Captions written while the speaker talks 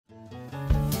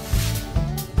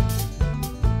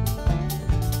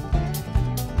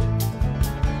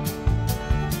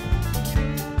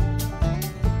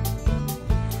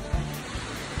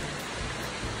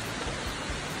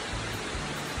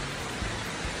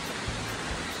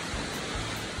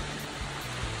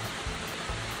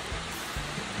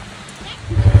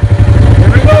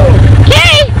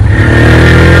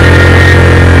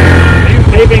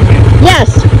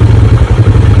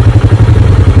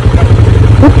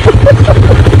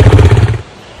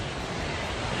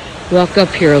walk up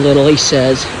here a little, he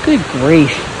says. Good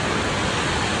grief.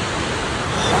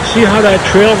 See how that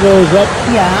trail goes up?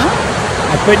 Yeah.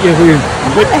 I bet you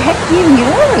How the heck do you get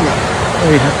over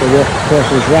there? we have to walk across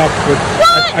these rocks, but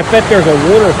I bet there's a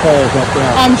waterfalls up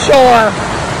there. I'm sure.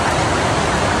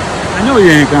 I know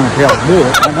you ain't gonna be able to do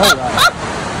it. I know that.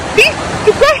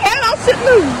 Go ahead, I'll sit in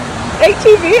the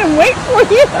ATV and wait for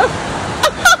you.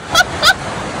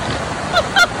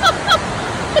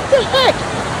 What the heck?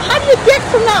 How do you get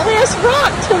from that last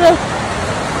rock to the...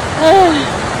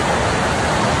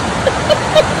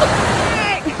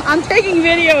 I'm taking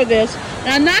video of this, and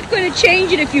I'm not going to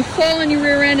change it if you fall on your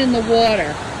rear end in the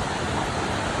water.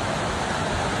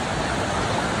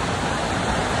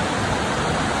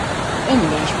 Oh my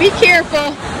gosh, be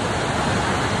careful.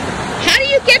 How do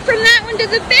you get from that one to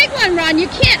the big one, Ron? You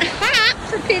can't hop,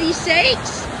 for pity's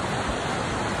sakes.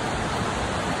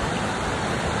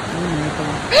 Oh my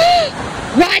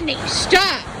God. Rodney,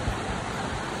 stop.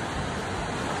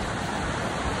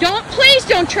 Please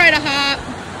don't try to hop.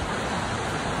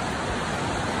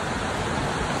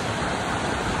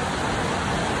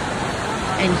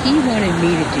 And he wanted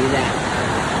me to do that.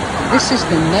 This is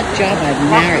the nut job I've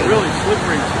married. Really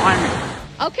slippery and slimy.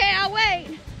 Okay, I'll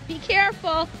wait. Be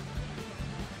careful.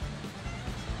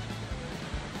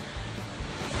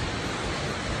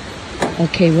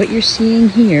 Okay, what you're seeing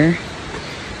here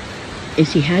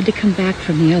is he had to come back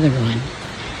from the other one.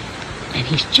 And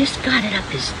he's just got it up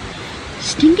his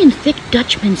stinking thick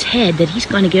Dutchman's head that he's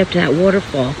going to get up to that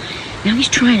waterfall. Now he's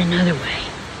trying another way.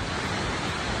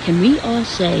 Can we all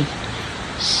say,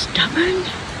 stubborn?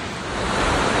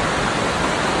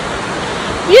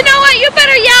 You know what? You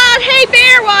better yell out, "Hey,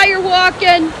 bear," while you're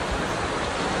walking.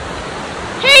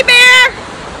 Hey, bear!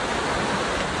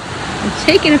 He's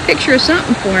taking a picture of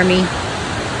something for me.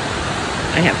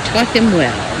 I have taught him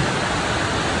well.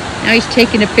 Now he's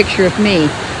taking a picture of me.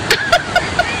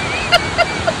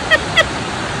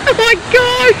 Oh my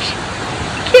gosh!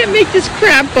 I can't make this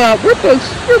crap up. We're both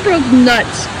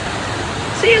nuts.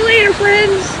 See you later,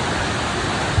 friends.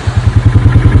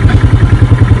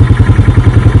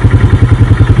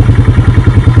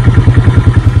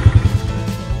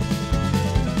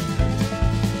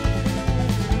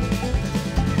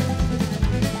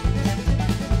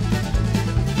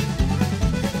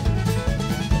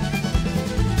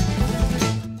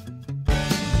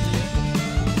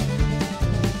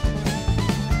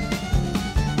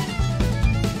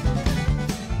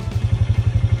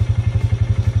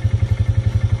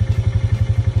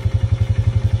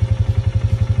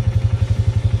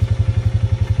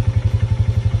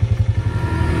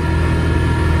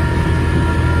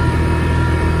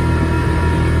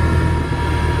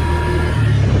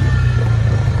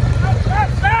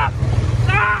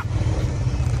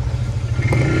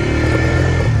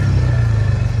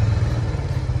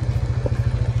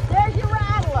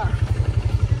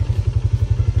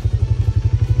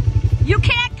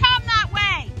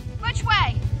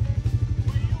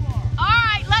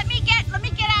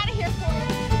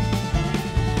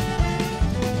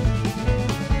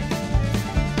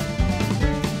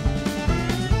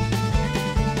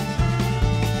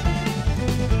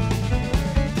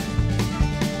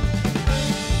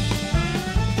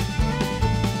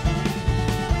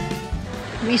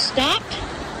 We stopped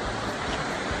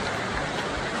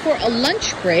for a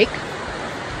lunch break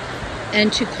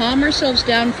and to calm ourselves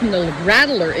down from the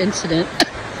rattler incident.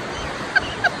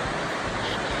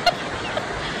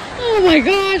 Oh my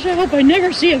gosh, I hope I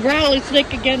never see a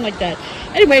rattlesnake again like that.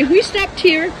 Anyway, we stopped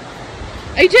here.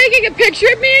 Are you taking a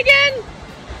picture of me again?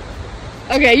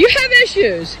 Okay, you have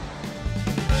issues.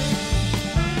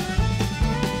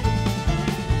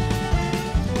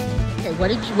 Okay,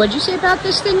 what did you say about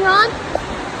this thing, Ron?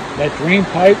 That drain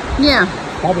pipe? Yeah.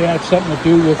 Probably had something to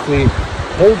do with the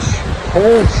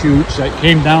coal chutes that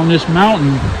came down this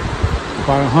mountain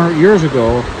about 100 years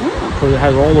ago. Because it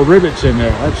has all the rivets in there.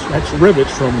 That's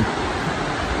rivets from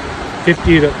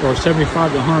 50 to, or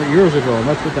 75 to 100 years ago, and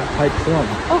that's what that pipe's from.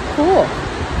 Oh, cool.